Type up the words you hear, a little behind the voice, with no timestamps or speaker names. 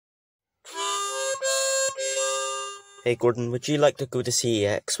Hey Gordon, would you like to go to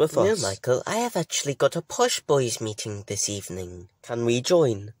CEX with us? No, Michael, I have actually got a Posh Boys meeting this evening. Can we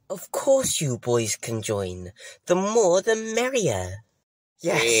join? Of course you boys can join. The more the merrier.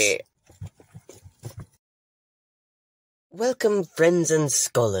 Yes! Welcome, friends and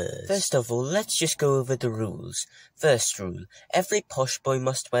scholars. First of all, let's just go over the rules. First rule, every Posh Boy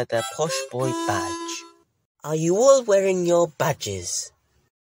must wear their Posh Boy badge. Are you all wearing your badges?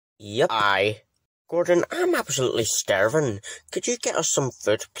 Yep. Aye. Gordon, I'm absolutely starving. Could you get us some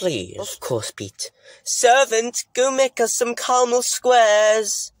food, please? Of course, Pete. Servant, go make us some caramel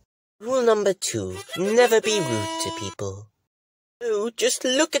squares. Rule number 2, never be rude to people. Oh, just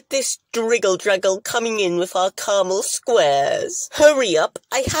look at this driggle-draggle coming in with our caramel squares. Hurry up,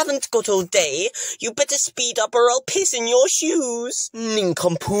 I haven't got all day. You better speed up or I'll piss in your shoes.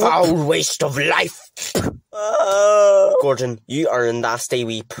 Nincompoop. Foul waste of life! Gordon, you are a nasty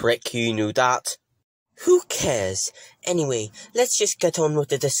wee prick, you know that. Who cares? Anyway, let's just get on with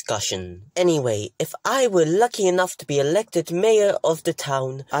the discussion. Anyway, if I were lucky enough to be elected mayor of the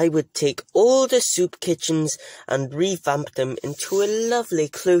town, I would take all the soup kitchens and revamp them into a lovely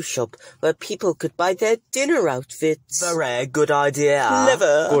clothes shop where people could buy their dinner outfits. Very good idea.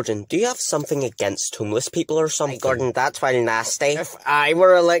 Clever. Gordon, do you have something against homeless people or something? Hey, Gordon, that's well nasty. If I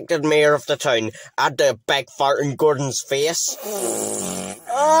were elected mayor of the town, I'd do a big fart in Gordon's face. Oh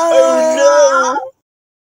no!